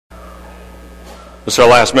This is our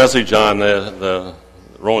last message on the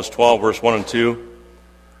Romans 12, verse 1 and 2.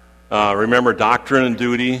 Remember doctrine and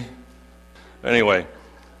duty. Anyway,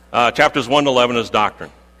 chapters 1 to 11 is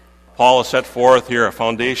doctrine. Paul has set forth here a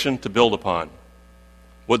foundation to build upon.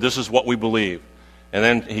 This is what we believe. And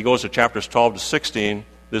then he goes to chapters 12 to 16.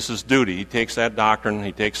 This is duty. He takes that doctrine,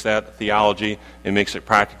 he takes that theology, and makes it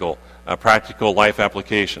practical, a practical life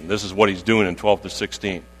application. This is what he's doing in 12 to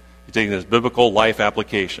 16. He's taking this biblical life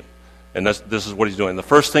application. And this is what he's doing. The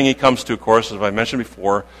first thing he comes to, of course, as I mentioned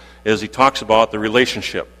before, is he talks about the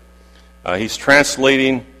relationship. He's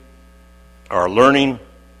translating our learning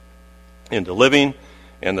into living.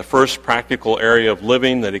 And the first practical area of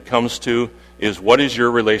living that he comes to is, what is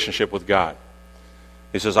your relationship with God?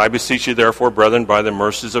 He says, I beseech you, therefore, brethren, by the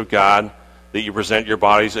mercies of God, that you present your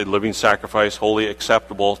bodies a living sacrifice, wholly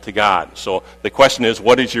acceptable to God. So the question is,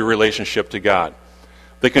 what is your relationship to God?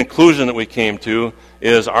 The conclusion that we came to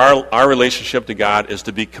is our relationship to God is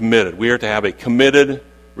to be committed. We are to have a committed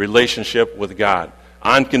relationship with God,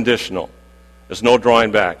 unconditional. There's no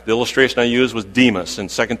drawing back. The illustration I used was Demas in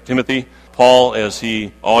 2 Timothy. Paul, as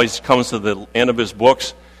he always comes to the end of his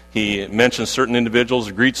books, he mentions certain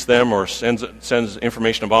individuals, greets them, or sends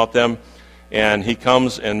information about them, and he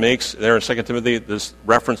comes and makes, there in 2 Timothy, this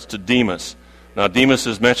reference to Demas. Now, Demas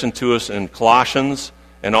is mentioned to us in Colossians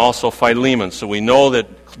and also Philemon. So we know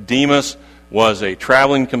that Demas was a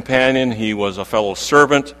traveling companion, he was a fellow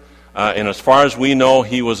servant, and as far as we know,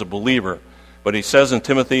 he was a believer. But he says in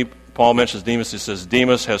Timothy, Paul mentions Demas, he says,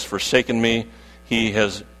 Demas has forsaken me, he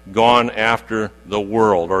has gone after the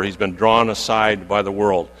world, or he's been drawn aside by the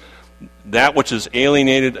world. That which is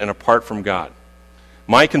alienated and apart from God.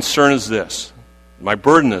 My concern is this, my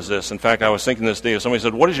burden is this. In fact, I was thinking this day, if somebody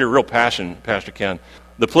said, what is your real passion, Pastor Ken?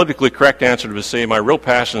 The politically correct answer would say, my real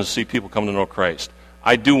passion is to see people come to know Christ.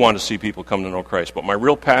 I do want to see people come to know Christ, but my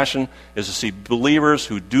real passion is to see believers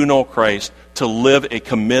who do know Christ to live a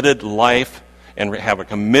committed life and have a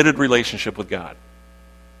committed relationship with God.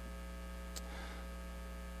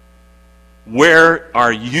 Where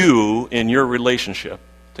are you in your relationship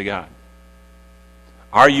to God?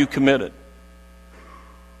 Are you committed?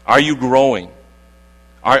 Are you growing?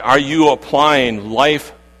 Are you applying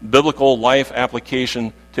biblical life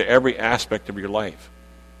application to every aspect of your life?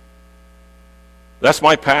 That's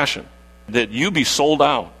my passion, that you be sold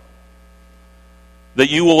out,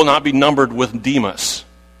 that you will not be numbered with Demas,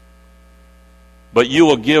 but you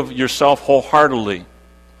will give yourself wholeheartedly,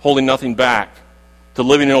 holding nothing back, to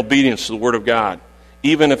living in obedience to the Word of God,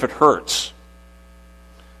 even if it hurts.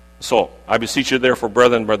 So, I beseech you therefore,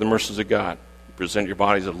 brethren, by the mercies of God, present your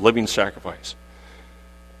bodies a living sacrifice.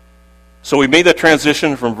 So we made that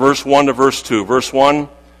transition from verse 1 to verse 2. Verse 1,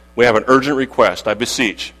 we have an urgent request. I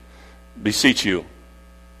beseech you.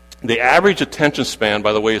 The average attention span,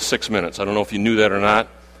 by the way, is 6 minutes. I don't know if you knew that or not.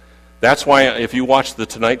 That's why if you watch the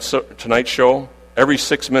Tonight Show, every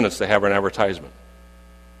 6 minutes they have an advertisement.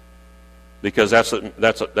 Because that's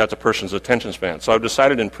a person's attention span. So I've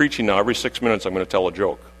decided in preaching now, every 6 minutes I'm going to tell a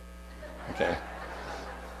joke. Okay?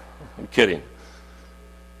 I'm kidding.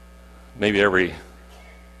 Maybe every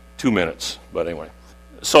 2 minutes, but anyway.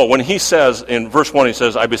 So when he says, in verse 1, he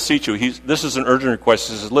says, I beseech you, this is an urgent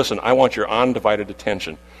request. He says, listen, I want your undivided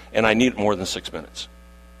attention, and I need more than 6 minutes.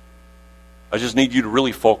 I just need you to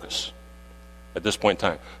really focus at this point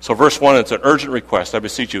in time. So verse 1, it's an urgent request, I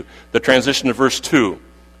beseech you. The transition to verse 2,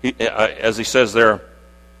 as he says there,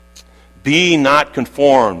 be not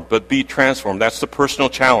conformed, but be transformed. That's the personal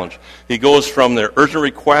challenge. He goes from the urgent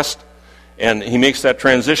request, and he makes that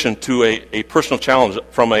transition to a personal challenge,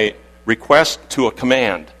 from a request to a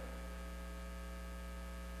command.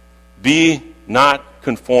 Be not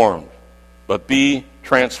conformed, but be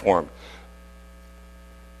transformed.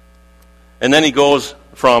 And then he goes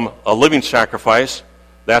from a living sacrifice,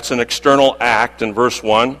 that's an external act in verse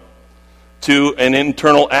 1, to an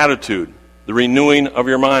internal attitude, the renewing of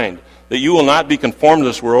your mind. That you will not be conformed to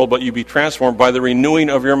this world, but you be transformed by the renewing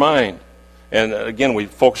of your mind. And again, we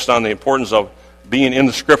focused on the importance of being in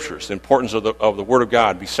the Scriptures, the importance of the Word of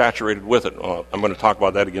God, be saturated with it. I'm going to talk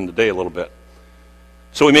about that again today a little bit.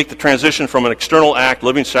 So we make the transition from an external act,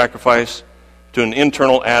 living sacrifice, to an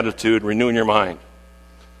internal attitude, renewing your mind.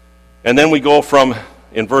 And then we go from,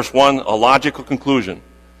 in verse 1, a logical conclusion.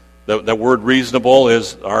 The word reasonable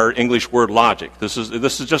is our English word logic. This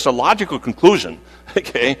is just a logical conclusion,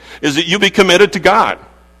 okay, is that you be committed to God.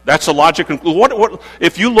 That's a logical conclusion. What,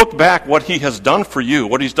 if you look back what he has done for you,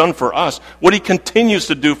 what he's done for us, what he continues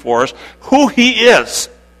to do for us, who he is.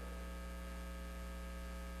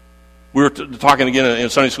 We were talking again in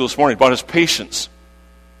Sunday school this morning about his patience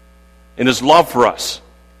and his love for us.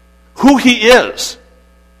 Who he is.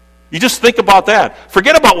 You just think about that.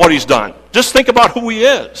 Forget about what he's done. Just think about who he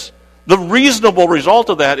is. The reasonable result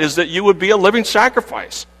of that is that you would be a living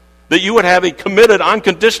sacrifice, that you would have a committed,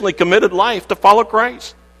 unconditionally committed life to follow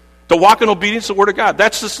Christ, to walk in obedience to the Word of God.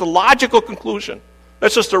 That's just a logical conclusion.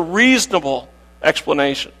 That's just a reasonable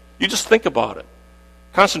explanation. You just think about it.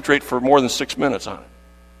 Concentrate for more than 6 minutes on it,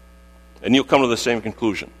 and you'll come to the same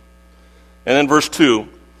conclusion. And then verse 2,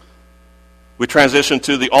 we transition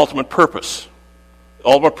to the ultimate purpose. The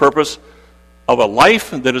ultimate purpose of a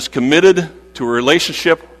life that is committed to a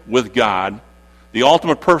relationship with God. The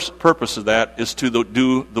ultimate purpose of that is to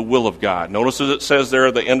do the will of God. Notice as it says there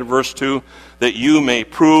at the end of verse 2, that you may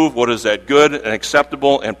prove what is that good and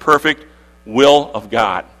acceptable and perfect will of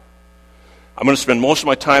God. I'm going to spend most of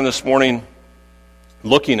my time this morning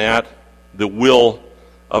looking at the will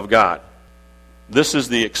of God. This is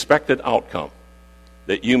the expected outcome,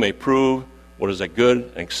 that you may prove what is that good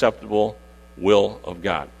and acceptable will of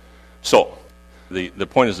God. So, the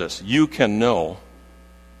point is this: you can know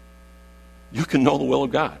the will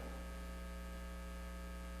of God.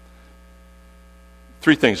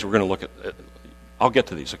 Three things we're going to look at. I'll get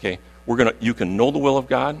to these, okay? You can know the will of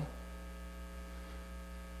God.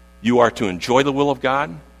 You are to enjoy the will of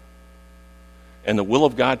God. And the will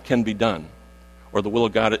of God can be done, or the will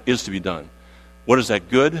of God is to be done. What is that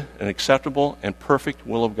good and acceptable and perfect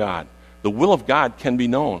will of God? The will of God can be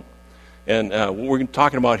known. And what we're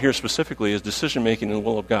talking about here specifically is decision-making in the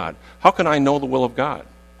will of God. How can I know the will of God?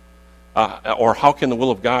 Or how can the will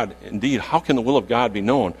of God, indeed, how can the will of God be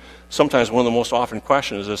known? Sometimes one of the most often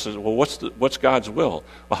questions is, well, what's God's will?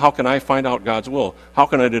 Well, how can I find out God's will? How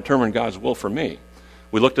can I determine God's will for me?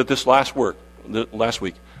 We looked at this last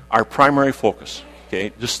week. Our primary focus,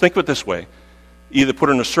 okay? Just think of it this way. Either put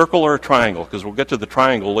it in a circle or a triangle, because we'll get to the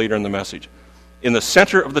triangle later in the message. In the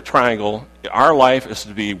center of the triangle, our life is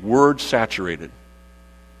to be word-saturated.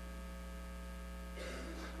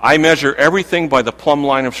 I measure everything by the plumb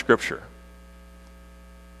line of Scripture.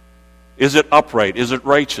 Is it upright? Is it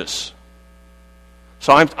righteous?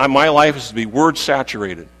 So my life is to be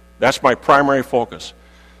word-saturated. That's my primary focus.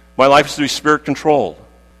 My life is to be Spirit-controlled.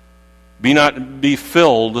 Be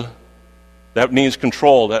filled, that means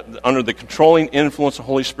controlled, under the controlling influence of the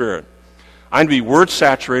Holy Spirit. I'm to be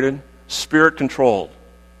word-saturated, Spirit-controlled.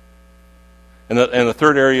 And the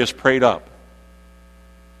third area is prayed up.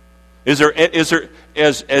 As the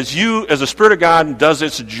Spirit of God does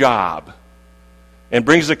its job and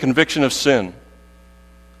brings the conviction of sin,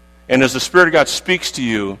 and as the Spirit of God speaks to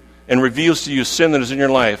you and reveals to you sin that is in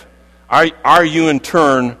your life, are you in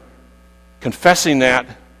turn confessing that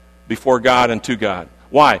before God and to God?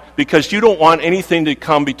 Why? Because you don't want anything to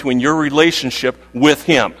come between your relationship with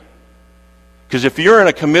Him. Because if you're in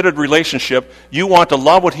a committed relationship, you want to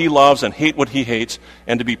love what He loves and hate what He hates,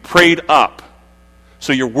 and to be prayed up.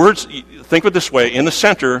 So your words, think of it this way: in the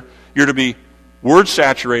center, you're to be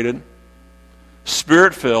word-saturated,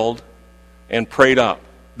 Spirit-filled, and prayed up.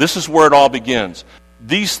 This is where it all begins.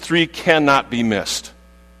 These three cannot be missed.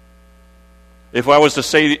 If I was to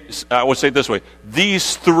say, I would say it this way: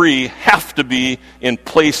 these three have to be in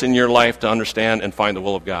place in your life to understand and find the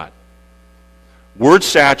will of God.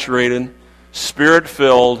 Word-saturated,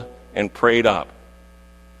 Spirit-filled, and prayed up.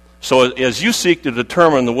 So as you seek to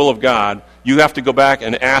determine the will of God, you have to go back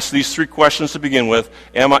and ask these three questions to begin with.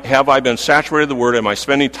 Have I been saturated in the Word? Am I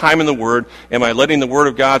spending time in the Word? Am I letting the Word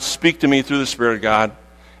of God speak to me through the Spirit of God?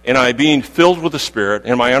 Am I being filled with the Spirit?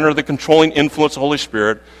 Am I under the controlling influence of the Holy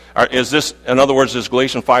Spirit? Is this, in other words, as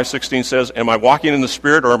Galatians 5:16 says, am I walking in the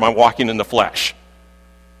Spirit or am I walking in the flesh?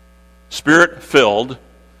 Spirit-filled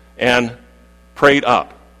and prayed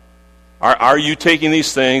up. Are you taking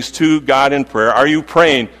these things to God in prayer? Are you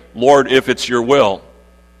praying, Lord, if it's your will?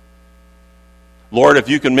 Lord, if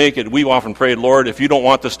you can make it, we've often prayed, Lord, if you don't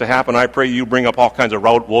want this to happen, I pray you bring up all kinds of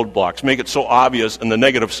roadblocks. Make it so obvious in the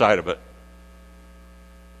negative side of it.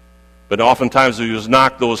 But oftentimes if you just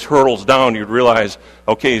knock those hurdles down, you'd realize,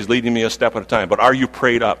 okay, He's leading me a step at a time. But are you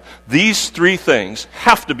prayed up? These three things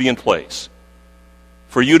have to be in place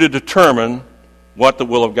for you to determine what the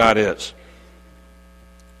will of God is.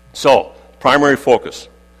 So, primary focus.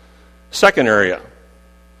 Second area.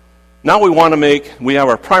 Now we're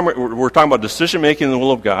talking about decision-making in the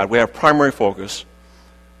will of God. We have primary focus.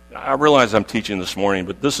 I realize I'm teaching this morning,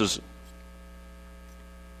 but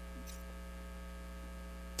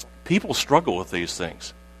people struggle with these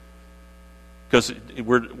things. Because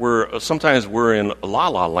sometimes we're in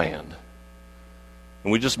la-la land.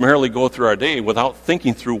 And we just merely go through our day without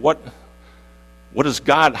thinking through how is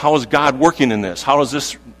God working in this? How does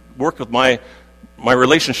this work with my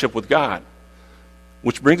relationship with God?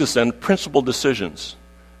 Which brings us then principled decisions.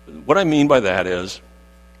 What I mean by that is,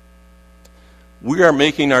 we are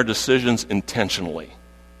making our decisions intentionally,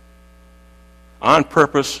 on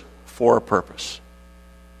purpose, for a purpose.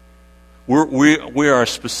 We are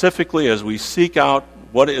specifically, as we seek out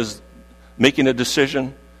what is making a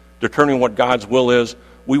decision, determining what God's will is,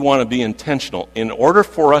 we want to be intentional. In order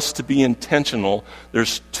for us to be intentional,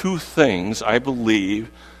 there's two things, I believe,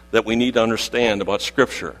 that we need to understand about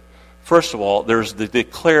Scripture. First of all, there's the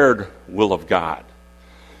declared will of God.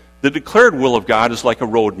 The declared will of God is like a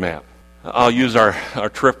road map. I'll use our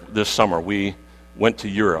trip this summer. We went to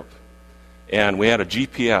Europe, and we had a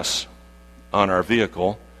GPS on our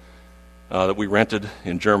vehicle that we rented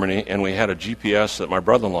in Germany, and we had a GPS that my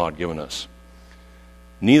brother-in-law had given us.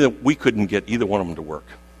 We couldn't get either one of them to work.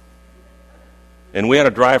 And we had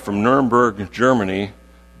to drive from Nuremberg, Germany,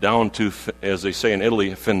 down to, as they say in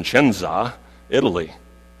Italy, Vicenza, Italy.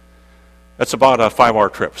 That's about a 5-hour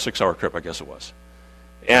trip, 6-hour trip, I guess it was.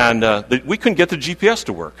 And we couldn't get the GPS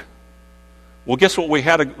to work. Well, guess what we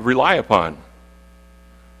had to rely upon?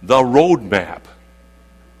 The road map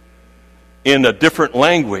in a different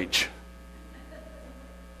language.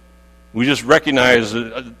 We just recognized,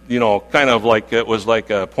 kind of like it was like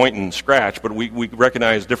a point and scratch, but we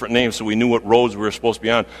recognized different names so we knew what roads we were supposed to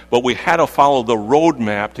be on. But we had to follow the road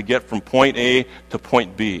map to get from point A to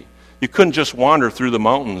point B. You couldn't just wander through the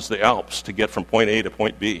mountains, the Alps, to get from point A to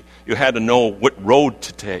point B. You had to know what road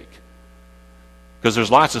to take. Because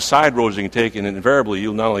there's lots of side roads you can take, and invariably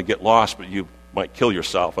you'll not only get lost, but you might kill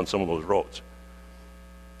yourself on some of those roads.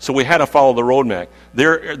 So we had to follow the road map.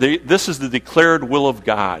 This is the declared will of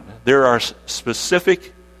God. There are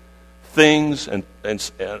specific things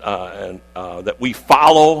that we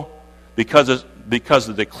follow because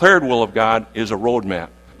the declared will of God is a road map.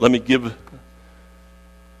 Let me give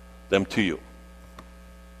them to you.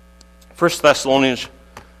 1 Thessalonians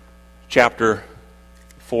chapter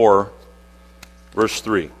 4, verse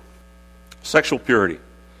 3. Sexual purity.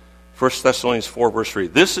 1 Thessalonians 4, verse 3.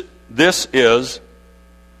 This is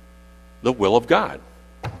the will of God.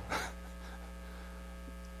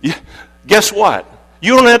 Guess what?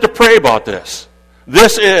 You don't have to pray about this.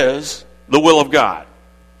 This is the will of God.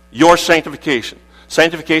 Your sanctification.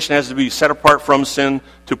 Sanctification has to be set apart from sin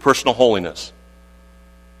to personal holiness.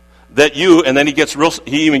 That you, and then he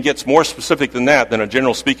even gets more specific than that, than a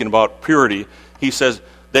general speaking about purity. He says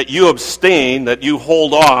that you abstain, that you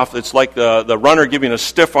hold off. It's like the runner giving a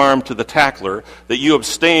stiff arm to the tackler, that you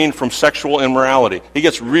abstain from sexual immorality. He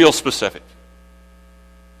gets real specific.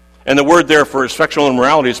 And the word there for sexual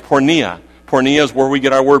immorality is porneia. Porneia is where we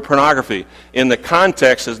get our word pornography. In the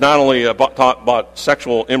context, is not only about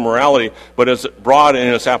sexual immorality, but is broad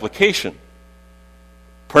in its application.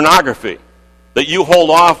 Pornography. That you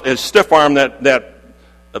hold off as stiff arm that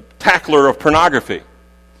tackler of pornography.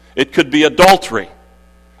 It could be adultery.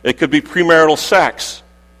 It could be premarital sex.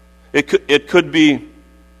 It could be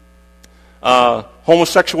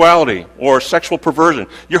homosexuality or sexual perversion.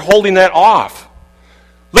 You're holding that off.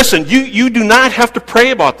 Listen, you do not have to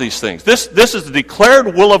pray about these things. This is the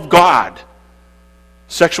declared will of God.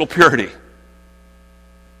 Sexual purity.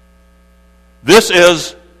 This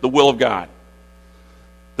is the will of God.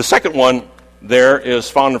 The second one there is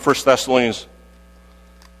found in 1 Thessalonians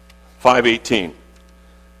 5:18.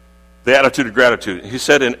 The attitude of gratitude. He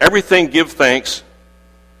said, "In everything give thanks,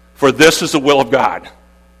 for this is the will of God."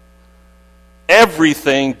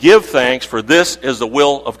 Everything give thanks, for this is the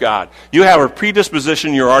will of God. You have a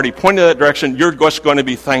predisposition, you're already pointing in that direction, you're just going to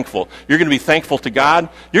be thankful. You're going to be thankful to God.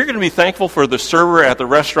 You're going to be thankful for the server at the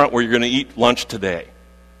restaurant where you're going to eat lunch today.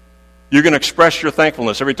 You're going to express your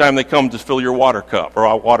thankfulness every time they come to fill your water cup or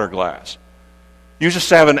a water glass. You just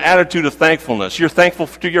have an attitude of thankfulness. You're thankful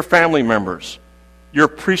to your family members. You're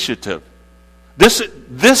appreciative.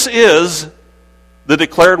 This is the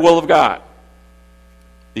declared will of God.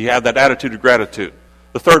 You have that attitude of gratitude.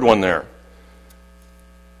 The third one there.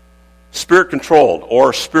 Spirit-controlled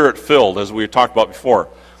or spirit-filled, as we talked about before.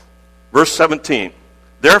 Verse 17.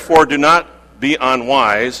 Therefore do not be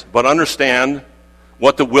unwise, but understand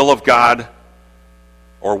what the will of God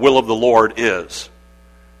or will of the Lord is.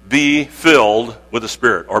 Be filled with the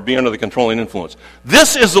Spirit, or be under the controlling influence.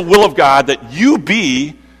 This is the will of God, that you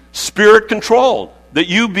be Spirit-controlled, that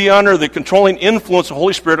you be under the controlling influence of the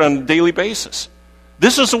Holy Spirit on a daily basis.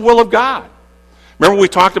 This is the will of God. Remember we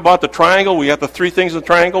talked about the triangle? We have the three things in the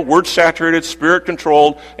triangle: word-saturated,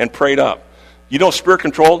 Spirit-controlled, and prayed up. You know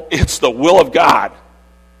Spirit-controlled? It's the will of God.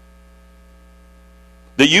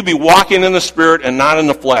 That you be walking in the Spirit and not in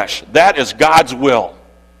the flesh. That is God's will.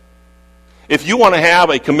 If you want to have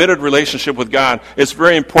a committed relationship with God, it's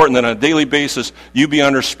very important that on a daily basis you be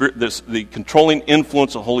under the controlling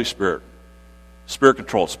influence of the Holy Spirit.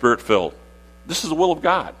 Spirit-controlled, Spirit-filled. This is the will of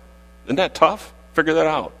God. Isn't that tough? Figure that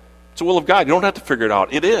out. It's the will of God. You don't have to figure it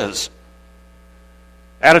out. It is.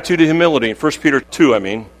 Attitude of humility, in 1 Peter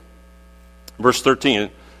 2, verse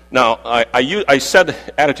 13. Now, I said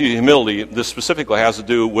attitude of humility. This specifically has to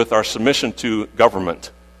do with our submission to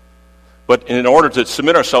government. But in order to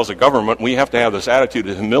submit ourselves to government, we have to have this attitude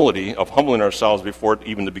of humility, of humbling ourselves before it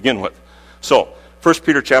even to begin with. So, 1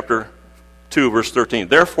 Peter chapter 2, verse 13.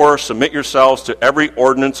 Therefore, submit yourselves to every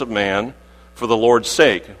ordinance of man for the Lord's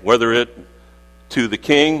sake, whether it to the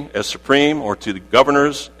king as supreme, or to the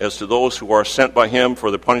governors as to those who are sent by him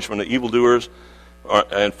for the punishment of evildoers,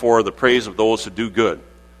 and for the praise of those who do good.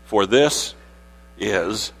 For this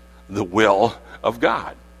is the will of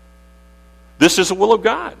God. This is the will of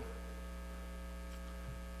God.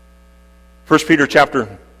 1 Peter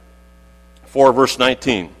chapter 4, verse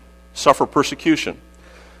 19. Suffer persecution.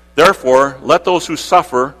 Therefore, let those who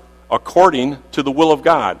suffer according to the will of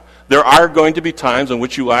God. There are going to be times in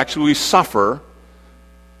which you actually suffer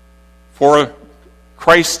for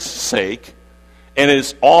Christ's sake, and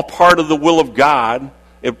it's all part of the will of God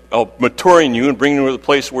of maturing you and bringing you to the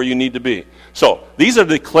place where you need to be. So, these are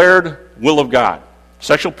the declared will of God.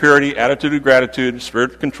 Sexual purity, attitude of gratitude,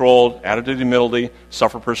 spirit controlled, attitude of humility,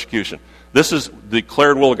 suffer persecution. This is the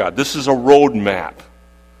declared will of God. This is a road map.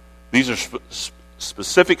 These are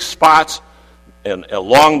specific spots and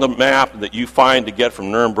along the map that you find to get from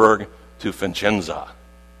Nuremberg to Vicenza.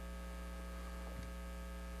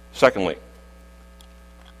 Secondly,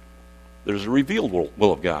 there's a revealed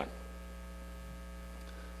will of God.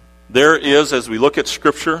 There is, as we look at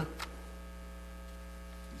Scripture,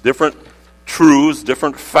 different truths,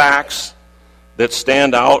 different facts that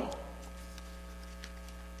stand out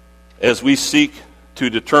as we seek to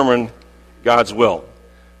determine God's will.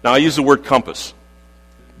 Now, I use the word compass.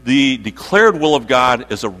 The declared will of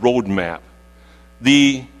God is a road map.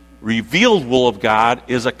 The revealed will of God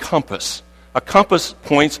is a compass. A compass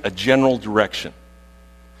points a general direction.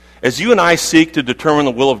 As you and I seek to determine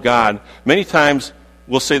the will of God, many times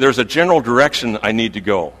we'll say there's a general direction I need to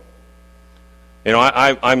go.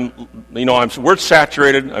 I'm word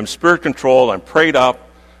saturated, I'm spirit controlled, I'm prayed up,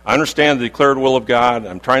 I understand the declared will of God,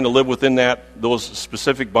 I'm trying to live within those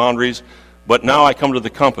specific boundaries, but now I come to the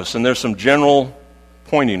compass, and there's some general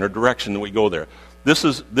pointing or direction that we go there. This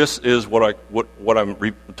is what I'm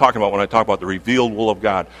talking about when I talk about the revealed will of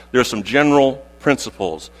God. There are some general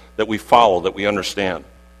principles that we follow, that we understand.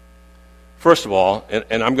 First of all,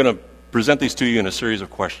 and I'm going to present these to you in a series of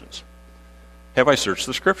questions. Have I searched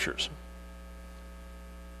the Scriptures?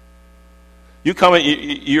 You come,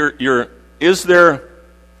 is there,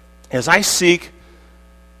 as I seek,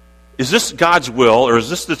 is this God's will, or is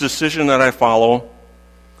this the decision that I follow?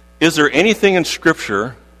 Is there anything in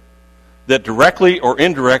Scripture that directly or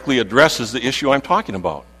indirectly addresses the issue I'm talking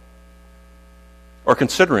about or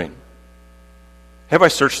considering? Have I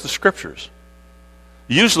searched the Scriptures?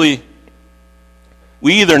 Usually,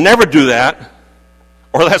 we either never do that,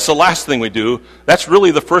 or that's the last thing we do. That's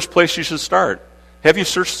really the first place you should start. Have you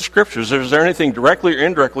searched the Scriptures? Is there anything directly or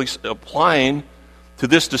indirectly applying to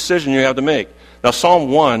this decision you have to make? Now,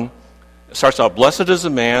 Psalm 1 starts out, blessed is the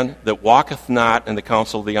man that walketh not in the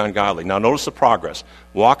counsel of the ungodly. Now notice the progress.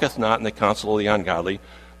 Walketh not in the counsel of the ungodly,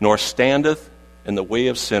 nor standeth in the way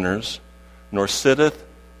of sinners, nor sitteth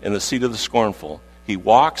in the seat of the scornful. He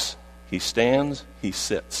walks, he stands, he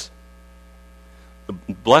sits. The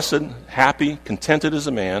blessed, happy, contented is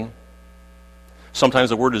a man.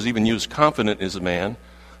 Sometimes the word is even used, confident is a man,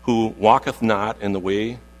 who walketh not in the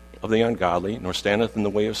way of the ungodly, nor standeth in the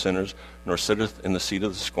way of sinners, nor sitteth in the seat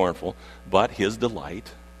of the scornful, but his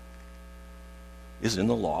delight is in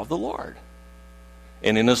the law of the Lord.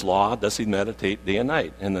 And in his law does he meditate day and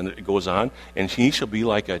night. And then it goes on, and he shall be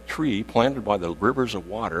like a tree planted by the rivers of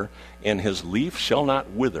water, and his leaf shall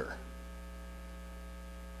not wither,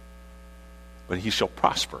 but he shall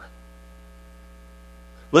prosper.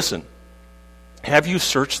 Listen, have you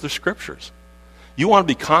searched the Scriptures? You want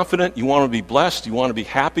to be confident, you want to be blessed, you want to be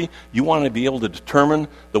happy, you want to be able to determine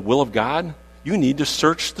the will of God, you need to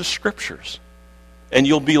search the Scriptures. And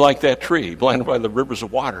you'll be like that tree, planted by the rivers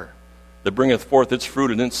of water, that bringeth forth its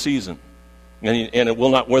fruit in its season. And it will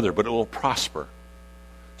not wither, but it will prosper.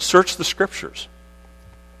 Search the Scriptures.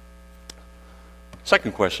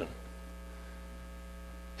 Second question.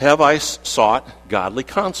 Have I sought godly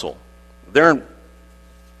counsel? There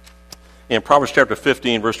in Proverbs chapter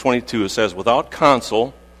 15, verse 22, it says, without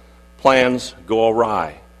counsel, plans go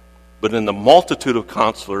awry, but in the multitude of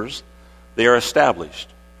counselors, they are established.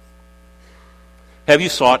 Have you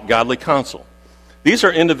sought godly counsel? These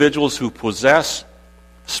are individuals who possess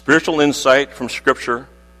spiritual insight from Scripture,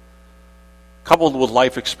 coupled with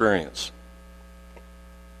life experience.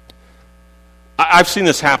 I've seen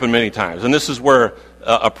this happen many times, and this is where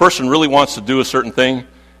a person really wants to do a certain thing,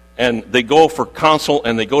 and they go for counsel,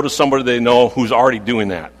 and they go to somebody they know who's already doing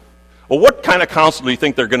that. Well, what kind of counsel do you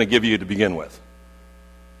think they're going to give you to begin with?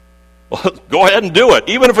 Well, go ahead and do it,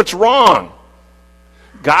 even if it's wrong.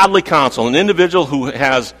 Godly counsel, an individual who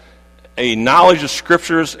has a knowledge of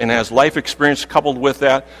Scriptures and has life experience coupled with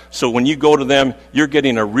that, so when you go to them, you're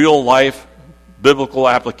getting a real-life biblical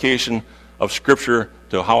application of Scripture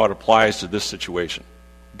to how it applies to this situation.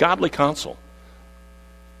 Godly counsel.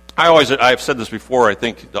 I've said this before, I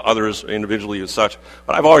think to others individually and such,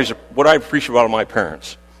 but what I appreciate about my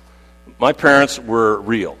parents were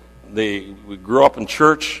real. We grew up in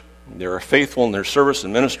church. They were faithful in their service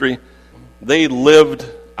and ministry. They lived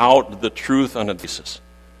out the truth on a basis.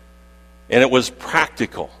 And it was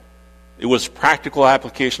practical. It was practical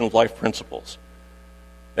application of life principles.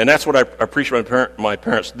 And that's what I appreciate my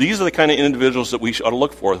parents. These are the kind of individuals that we ought to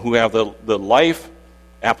look for, who have the life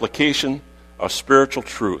application of spiritual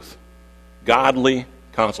truth. Godly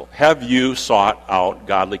counsel. Have you sought out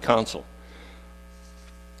godly counsel?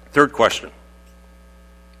 Third question.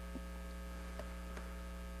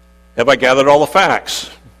 Have I gathered all the facts?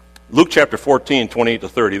 Luke chapter 14, 28 to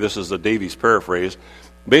 30, this is the Davies paraphrase.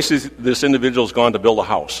 Basically, this individual has gone to build a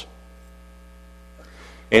house.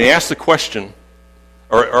 And he asked the question,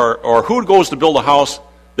 or who goes to build a house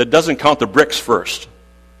that doesn't count the bricks first?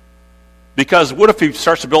 Because what if he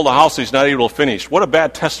starts to build a house and he's not able to finish? What a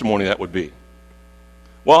bad testimony that would be.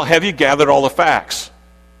 Well, have you gathered all the facts?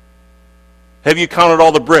 Have you counted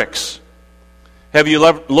all the bricks? Have you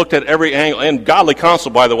looked at every angle? And godly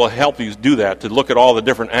counsel, by the way, will help you do that, to look at all the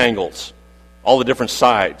different angles, all the different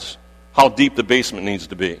sides, how deep the basement needs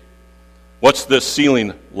to be. What's the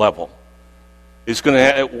ceiling level? It's going to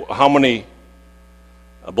have how many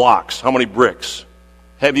blocks, how many bricks?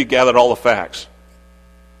 Have you gathered all the facts?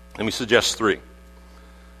 Let me suggest 3.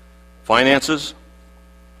 Finances.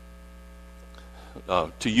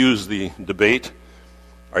 To use the debate,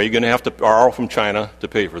 are you going to have to borrow from China to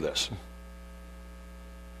pay for this?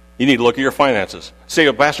 You need to look at your finances. Say,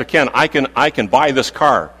 oh, Pastor Ken, I can buy this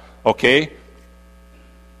car. Okay.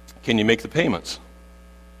 Can you make the payments?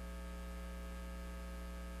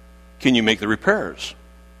 Can you make the repairs?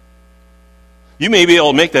 You may be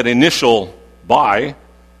able to make that initial buy,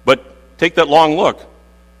 but take that long look.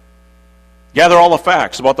 Gather all the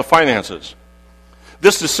facts about the finances.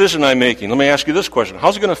 This decision I'm making, let me ask you this question.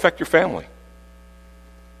 How's it going to affect your family?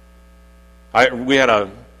 We had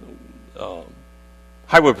a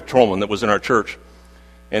highway patrolman that was in our church,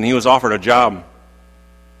 and he was offered a job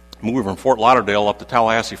moving from Fort Lauderdale up to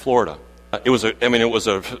Tallahassee, Florida. It was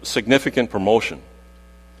a significant promotion,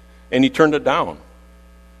 and he turned it down.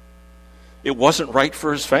 It wasn't right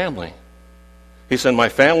for his family. He said, my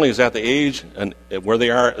family is at the age and where they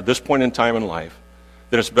are at this point in time in life,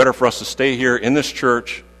 that it's better for us to stay here in this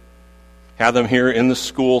church, have them here in the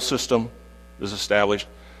school system is established,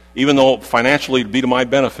 even though financially it would be to my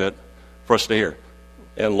benefit for us to stay here.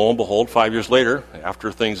 And lo and behold, 5 years later,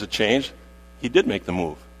 after things had changed, he did make the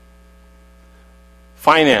move.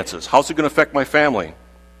 Finances. How's it going to affect my family?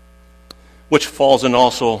 Which falls in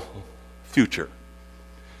also future.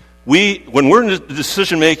 When we're in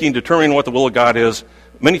decision-making, determining what the will of God is,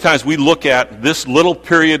 many times we look at this little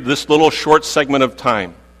period, this little short segment of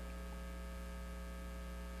time.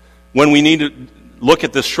 When we need to look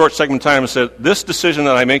at this short segment of time and say, this decision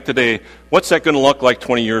that I make today, what's that going to look like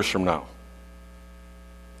 20 years from now?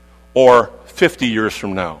 Or 50 years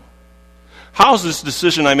from now? How's this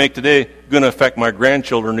decision I make today going to affect my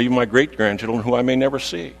grandchildren, even my great-grandchildren, who I may never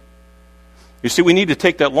see? You see, we need to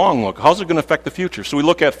take that long look. How's it going to affect the future? So we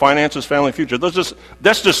look at finances, family, future.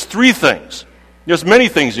 That's just 3 things. There's many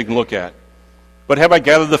things you can look at. But have I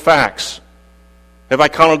gathered the facts? Have I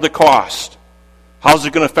counted the cost? How's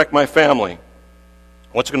it going to affect my family?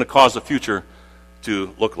 What's it going to cause the future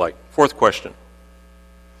to look like? 4th question.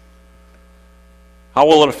 How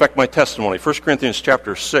will it affect my testimony? 1 Corinthians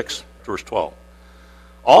chapter 6, verse 12.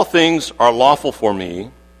 All things are lawful for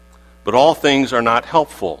me, but all things are not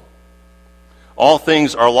helpful. All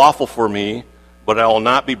things are lawful for me, but I will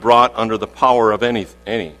not be brought under the power of any.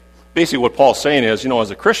 Basically what Paul's saying is, as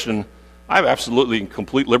a Christian, I have absolutely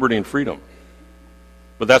complete liberty and freedom.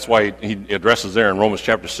 But that's why he addresses there in Romans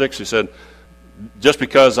chapter 6, he said, just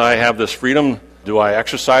because I have this freedom, do I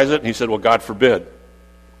exercise it? He said, well, God forbid.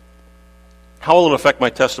 How will it affect my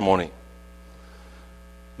testimony?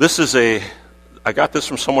 I got this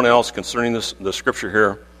from someone else concerning the scripture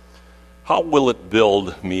here. How will it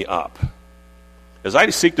build me up? As I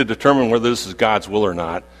seek to determine whether this is God's will or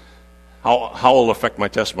not, how will it affect my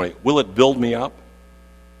testimony? Will it build me up?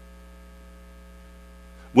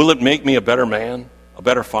 Will it make me a better man, a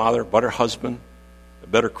better father, a better husband, a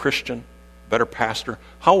better Christian, a better pastor?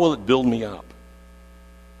 How will it build me up?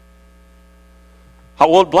 How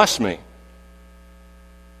will it bless me?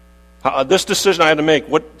 This decision I had to make,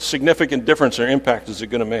 what significant difference or impact is it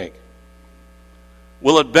going to make?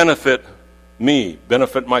 Will it benefit me,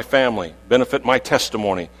 benefit my family, benefit my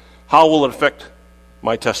testimony? How will it affect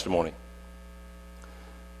my testimony?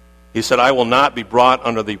 He said, I will not be brought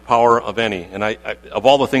under the power of any. And of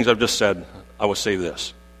all the things I've just said, I will say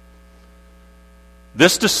this.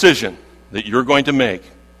 This decision that you're going to make,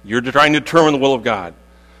 you're trying to determine the will of God.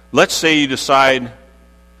 Let's say you decide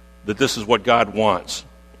that this is what God wants.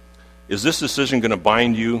 Is this decision going to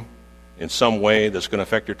bind you in some way that's going to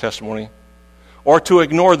affect your testimony? Or to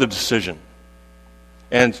ignore the decision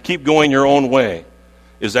and keep going your own way?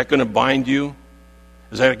 Is that going to bind you?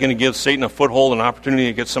 Is that going to give Satan a foothold, an opportunity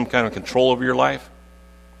to get some kind of control over your life?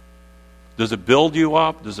 Does it build you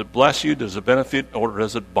up? Does it bless you? Does it benefit? Or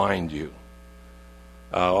does it bind you?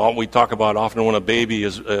 We talk about often when a baby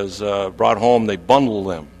is brought home, they bundle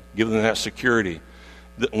them, give them that security.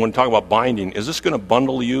 When we talk about binding, is this going to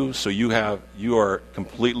bundle you so you are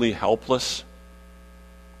completely helpless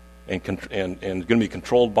and going to be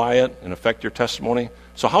controlled by it and affect your testimony?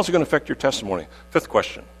 So how's it going to affect your testimony? Fifth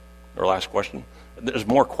question, or last question. There's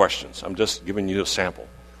more questions. I'm just giving you a sample.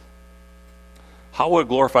 How will it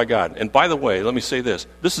glorify God? And by the way, let me say this.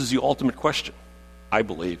 This is the ultimate question, I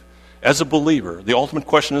believe. As a believer, the ultimate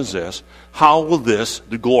question is this: how will this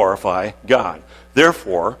glorify God?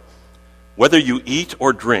 Therefore, whether you eat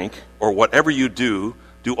or drink or whatever you do,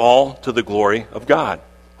 do all to the glory of God.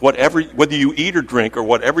 Whether you eat or drink or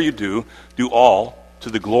whatever you do all to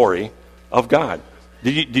the glory of God.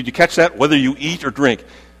 Did you catch that? Whether you eat or drink.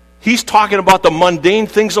 He's talking about the mundane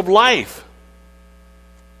things of life.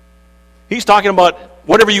 He's talking about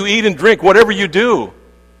whatever you eat and drink, whatever you do.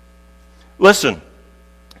 Listen,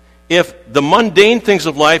 if the mundane things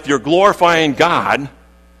of life, you're glorifying God,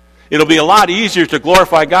 it'll be a lot easier to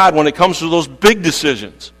glorify God when it comes to those big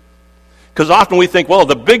decisions. Because often we think, well,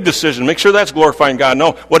 the big decision, make sure that's glorifying God.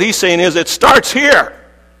 No, what he's saying is it starts here.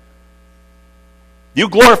 You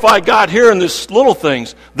glorify God here in these little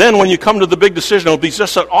things. Then when you come to the big decision, it'll be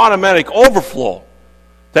just an automatic overflow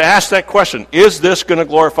to ask that question. Is this going to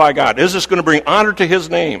glorify God? Is this going to bring honor to his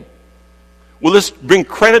name? Will this bring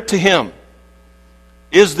credit to him?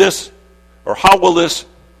 Is this, or how will this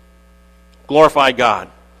glorify God?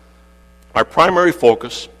 Our primary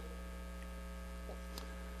focus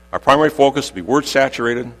will be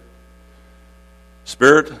word-saturated,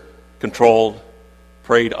 spirit-controlled,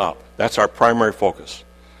 prayed up. That's our primary focus.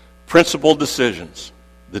 Principled decisions,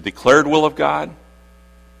 the declared will of God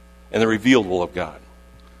and the revealed will of God.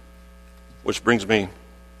 Which brings me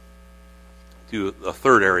to a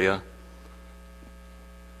third area,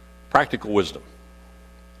 practical wisdom.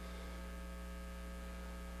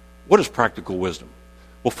 What is practical wisdom?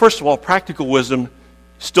 Well, first of all, practical wisdom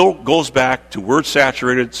still goes back to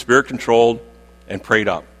word-saturated, spirit-controlled, and prayed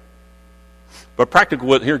up. But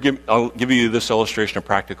practical, I'll give you this illustration of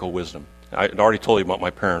practical wisdom. I had already told you about my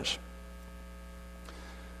parents.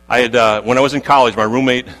 When I was in college, my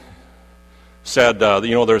roommate said,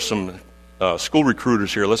 there's some school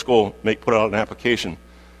recruiters here. Let's go put out an application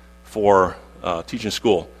for teaching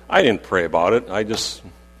school. I didn't pray about it.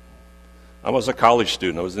 I was a college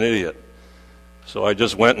student. I was an idiot. So I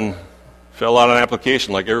just went and filled out an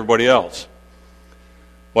application like everybody else.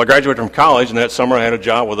 Well, I graduated from college, and that summer I had a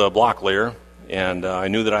job with a block layer, and I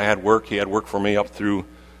knew that I had work. He had work for me up through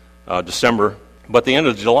December. But at the end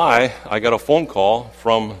of July, I got a phone call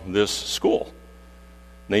from this school.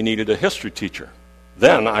 They needed a history teacher.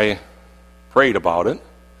 Then I prayed about it,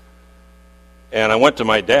 and I went to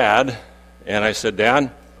my dad, and I said,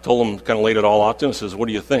 Dad, told him, kind of laid it all out to him, says, what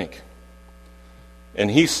do you think? And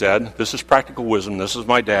he said, this is practical wisdom, this is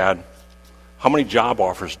my dad, how many job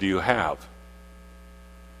offers do you have?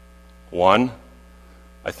 1.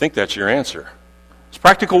 I think that's your answer. It's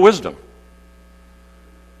practical wisdom.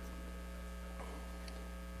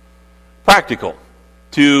 Practical.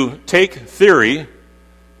 To take theory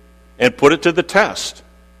and put it to the test.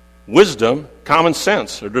 Wisdom, common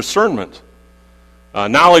sense, or discernment.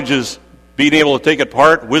 Knowledge is being able to take it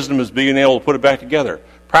apart. Wisdom is being able to put it back together.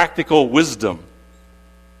 Practical wisdom.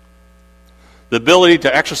 The ability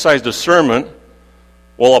to exercise discernment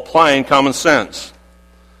while applying common sense.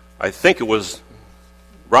 I think it was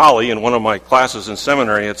Raleigh in one of my classes in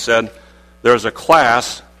seminary had said, there's a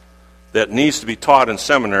class that needs to be taught in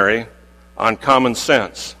seminary on common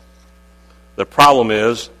sense. The problem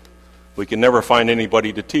is, we can never find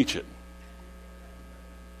anybody to teach it.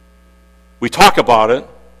 We talk about it,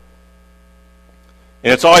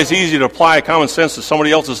 And it's always easy to apply common sense to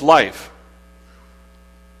somebody else's life.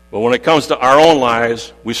 But when it comes to our own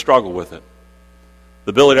lives, we struggle with it. The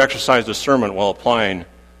ability to exercise discernment while applying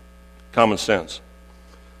common sense.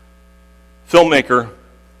 Filmmaker,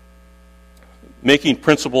 making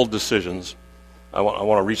principled decisions. I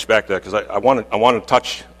want to reach back to that because I want to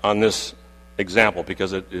touch on this example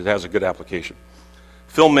because it has a good application.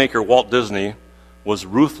 Filmmaker Walt Disney was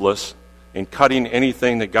ruthless in cutting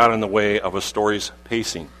anything that got in the way of a story's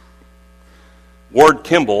pacing. Ward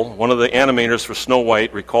Kimball, one of the animators for Snow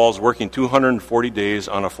White, recalls working 240 days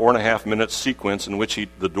on a 4.5-minute sequence in which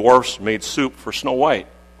the dwarfs made soup for Snow White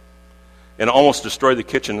and almost destroyed the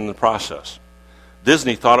kitchen in the process.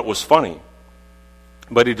 Disney thought it was funny,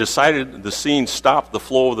 but he decided the scene stopped the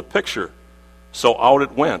flow of the picture, so out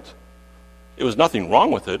it went. It was nothing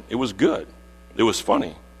wrong with it. It was good. It was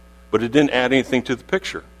funny, but it didn't add anything to the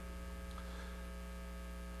picture.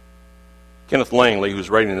 Kenneth Langley, who's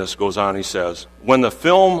writing this, goes on, he says, "When the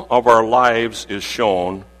film of our lives is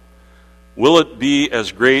shown, will it be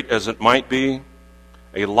as great as it might be?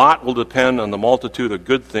 A lot will depend on the multitude of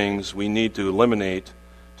good things we need to eliminate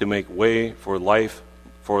to make way for life,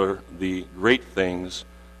 for the great things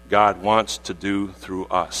God wants to do through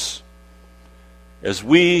us." As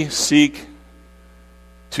we seek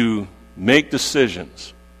to make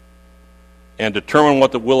decisions and determine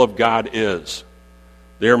what the will of God is,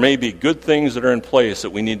 there may be good things that are in place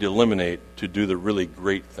that we need to eliminate to do the really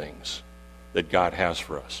great things that God has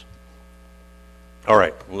for us. All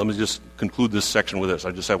right, let me just conclude this section with this.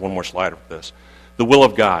 I just have one more slide of this. The will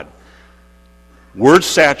of God.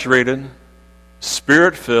 Word-saturated,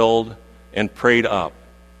 Spirit-filled, and prayed up.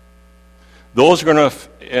 Those are going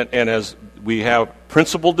to, and as we have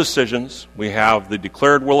principled decisions, we have the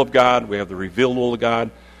declared will of God, we have the revealed will of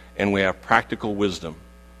God, and we have practical wisdom.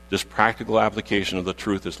 This practical application of the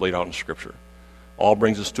truth that's laid out in Scripture. All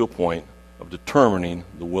brings us to a point of determining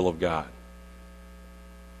the will of God.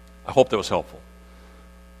 I hope that was helpful.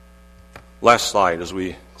 Last slide as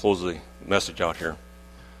we close the message out here.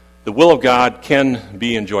 The will of God can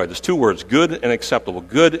be enjoyed. There's two words, good and acceptable.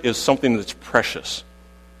 Good is something that's precious,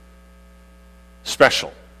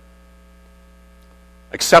 special.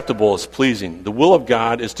 Acceptable is pleasing. The will of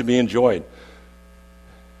God is to be enjoyed.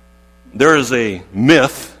 There is a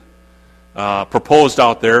myth proposed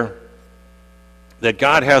out there that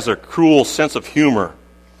God has a cruel sense of humor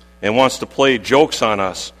and wants to play jokes on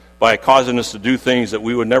us by causing us to do things that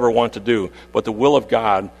we would never want to do. But the will of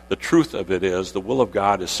God, the truth of it is, the will of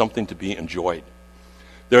God is something to be enjoyed.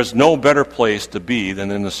 There's no better place to be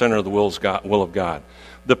than in the center of the will of God.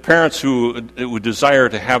 The parents who would desire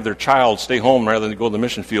to have their child stay home rather than go to the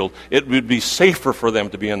mission field, it would be safer for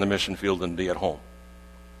them to be on the mission field than to be at home.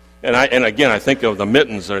 And again, I think of the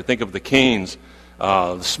Mittens, I think of the Canes,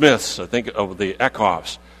 the Smiths, I think of the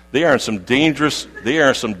Eckhoffs. They are in some dangerous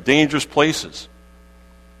places.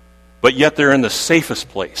 But yet they're in the safest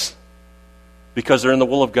place because they're in the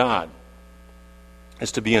will of God.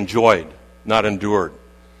 It's to be enjoyed, not endured.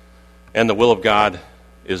 And the will of God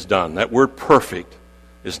is done. That word perfect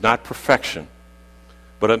is not perfection,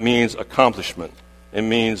 but it means accomplishment. It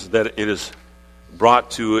means that it is brought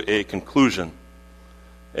to a conclusion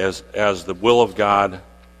as the will of God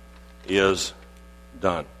is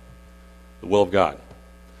done. The will of God.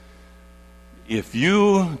 If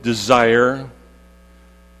you desire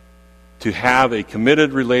to have a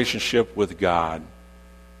committed relationship with God,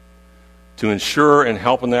 to ensure and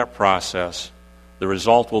help in that process, the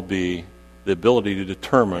result will be the ability to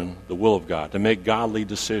determine the will of God, to make godly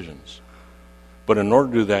decisions. But in order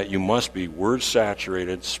to do that, you must be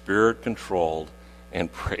word-saturated, spirit-controlled,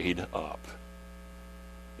 and prayed up.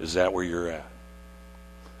 Is that where you're at?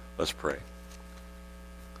 Let's pray.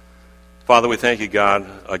 Father, we thank you, God,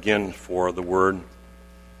 again for the word.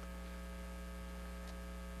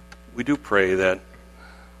 We do pray that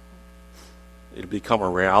it'll become a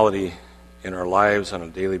reality in our lives on a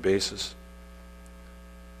daily basis.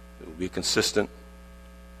 It will be consistent,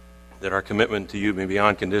 that our commitment to you may be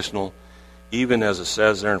unconditional, even as it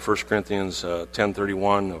says there in 1 Corinthians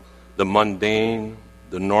 10:31, of the mundane,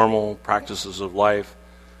 the normal practices of life,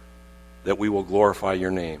 that we will glorify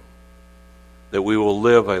your name, that we will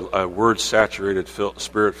live a word-saturated,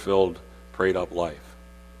 spirit-filled, prayed-up life.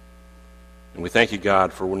 And we thank you,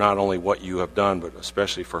 God, for not only what you have done, but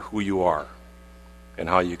especially for who you are and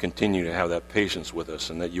how you continue to have that patience with us,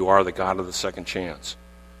 and that you are the God of the second chance.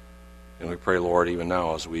 And we pray, Lord, even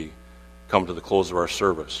now as we come to the close of our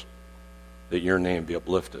service, that your name be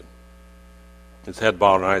uplifted. It's head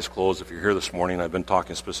bowed and eyes closed. If you're here this morning, I've been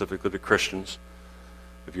talking specifically to Christians.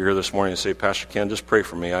 If you're here this morning and say, Pastor Ken, just pray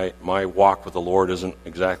for me. My walk with the Lord isn't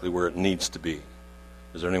exactly where it needs to be.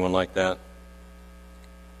 Is there anyone like that?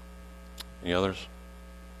 Any others?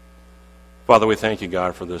 Father, we thank you,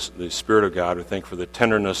 God, for this, the Spirit of God. We thank you for the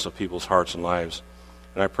tenderness of people's hearts and lives.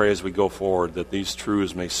 And I pray as we go forward that these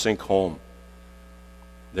truths may sink home,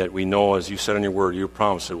 that we know, as you said in your word, you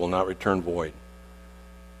promise it will not return void.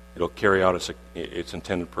 It'll carry out its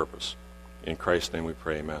intended purpose. In Christ's name we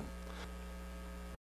pray, amen.